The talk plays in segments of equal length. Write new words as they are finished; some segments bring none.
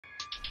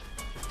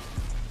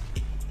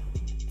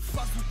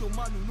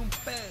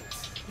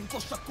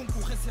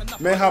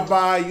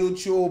Merhaba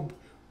YouTube,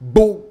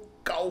 Bu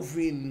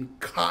Calvin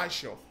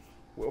Casho.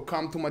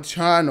 Welcome to my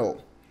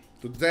channel.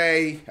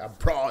 Today I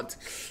brought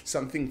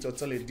something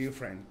totally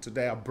different.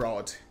 Today I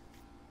brought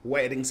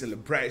wedding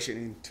celebration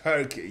in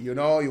Turkey. You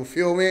know, you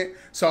feel me?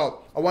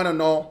 So I want to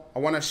know, I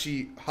want to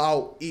see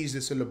how is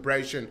the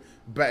celebration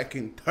back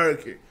in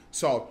Turkey.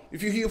 So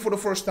if you're here for the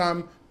first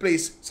time,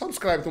 please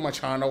subscribe to my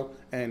channel,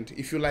 and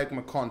if you like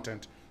my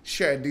content,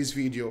 share this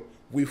video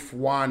with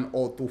 1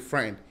 or 2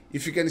 friends.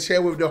 If you can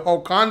share with the whole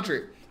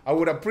country, I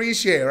would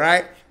appreciate,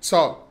 right?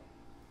 So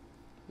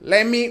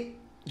let me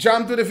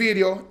jump to the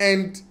video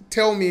and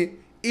tell me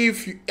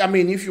if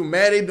you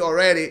married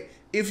already,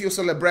 if your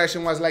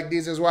celebration was like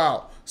this as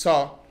well.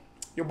 So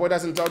your boy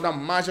doesn't talk that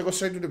much. I go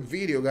straight to the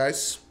video,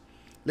 guys.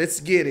 Let's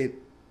get it.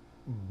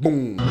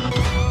 Boom.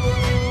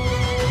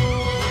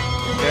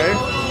 Okay.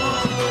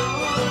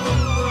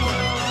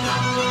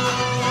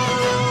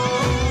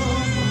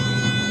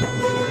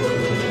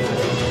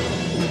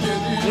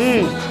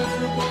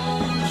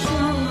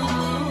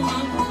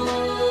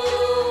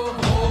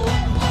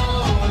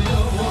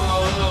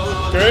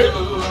 Okay.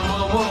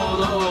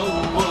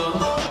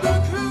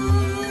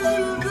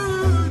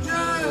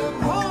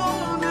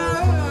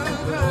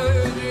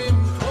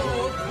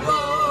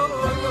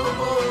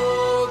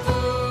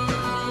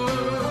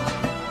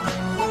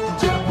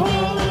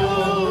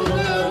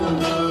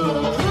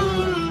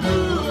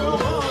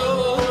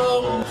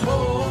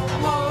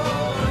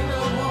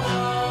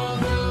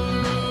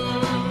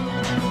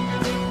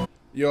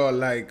 Yo,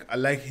 I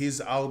like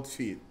his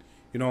outfit.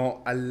 You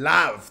know, I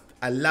love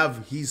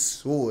his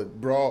suit,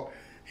 bro.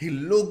 He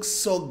looks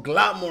so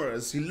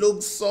glamorous. He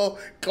looks so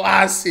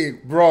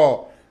classic,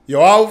 bro.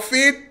 Your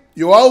outfit,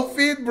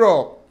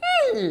 bro.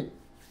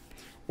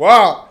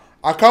 Wow,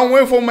 I can't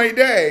wait for my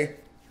day.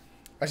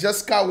 I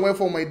just can't wait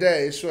for my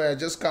day. I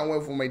just can't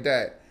wait for my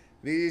day.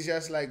 This is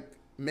just like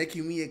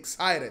making me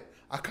excited.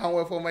 I can't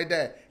wait for my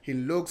day. He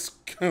looks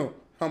cute,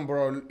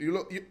 bro.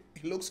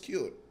 He looks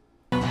cute.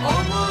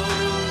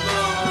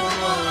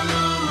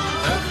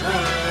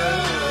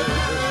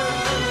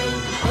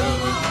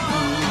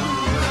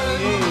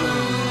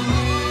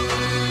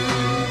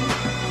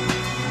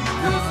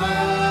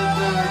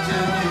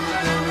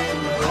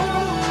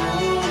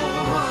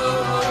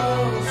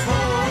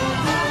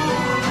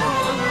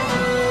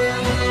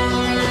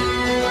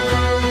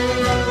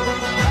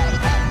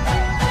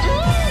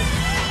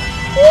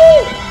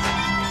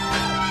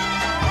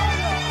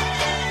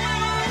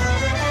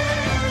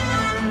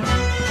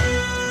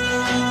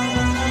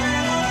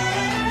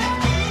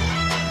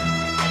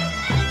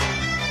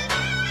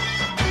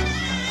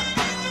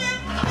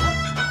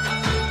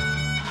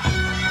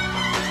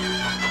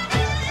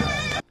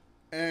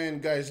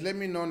 And guys, let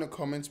me know in the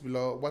comments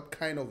below what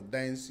kind of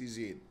dance is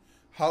it.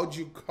 How do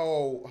you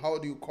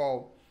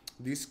call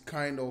this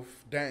kind of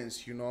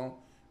dance, you know?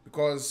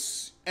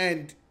 Because,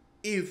 and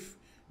if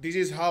this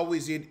is how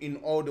is it in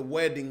all the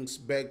weddings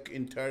back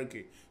in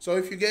Turkey. So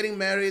if you're getting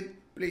married,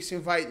 please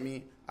invite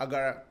me. I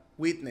gotta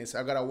witness,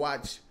 I gotta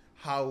watch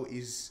how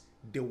is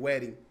the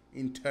wedding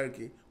in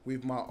Turkey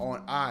with my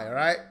own eye,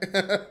 right?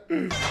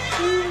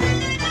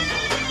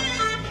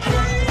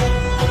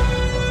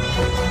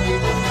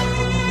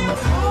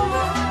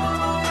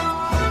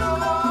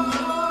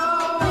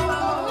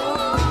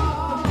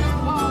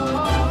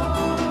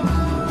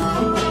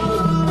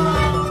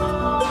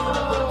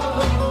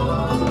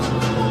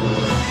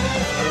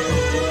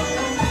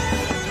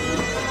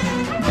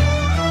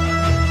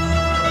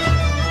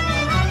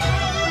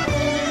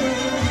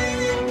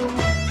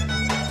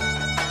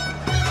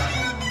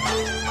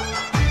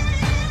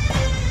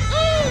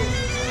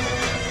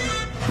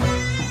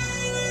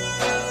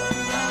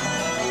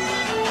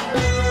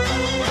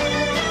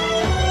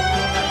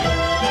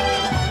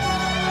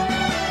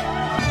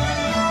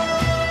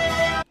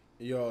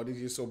 Yo, this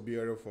is so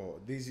beautiful.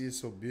 This is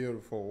so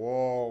beautiful.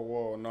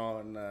 Whoa,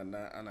 no.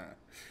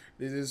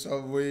 This is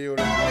so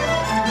beautiful.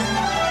 Wow.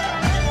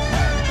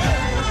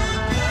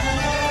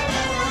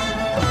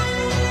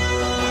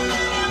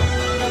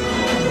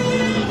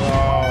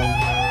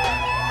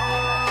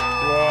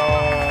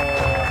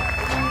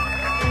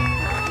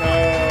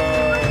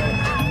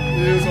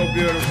 This is so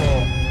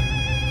beautiful.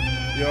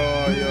 Yo.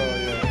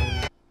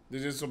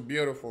 This is so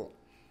beautiful.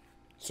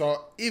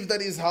 So if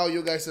that is how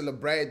you guys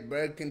celebrate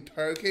back in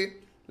Turkey,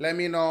 let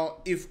me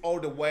know if all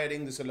the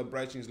wedding, the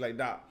celebrations like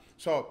that.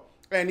 So,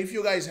 and if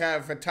you guys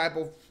have a type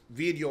of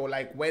video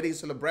like wedding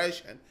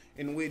celebration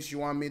in which you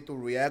want me to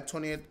react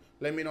on it,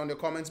 let me know in the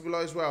comments below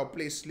as well.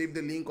 Please leave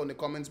the link on the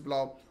comments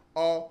below,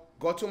 or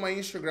go to my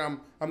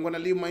Instagram. I'm gonna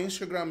leave my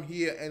Instagram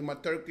here and my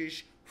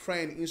Turkish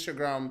friend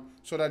Instagram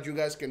so that you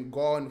guys can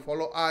go and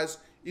follow us.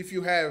 If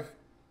you have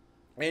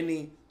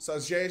any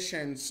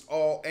suggestions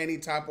or any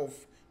type of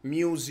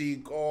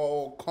music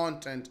or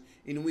content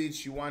in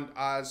which you want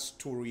us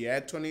to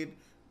react on it,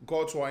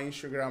 go to our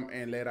Instagram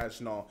and let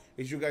us know.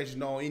 As you guys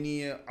know, in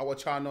here our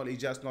channel is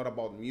just not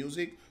about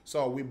music,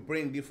 so we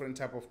bring different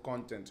type of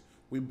content.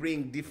 We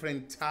bring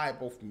different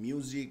type of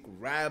music,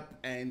 rap,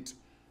 and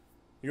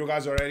You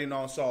guys already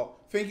know. So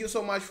thank you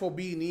so much for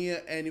being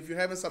here. And if you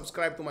haven't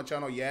subscribed to my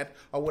channel yet,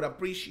 I would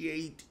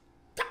appreciate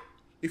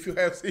if you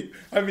have,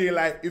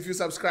 if you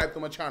subscribe to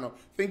my channel.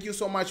 Thank you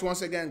so much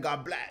once again.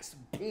 God bless.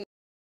 Boom.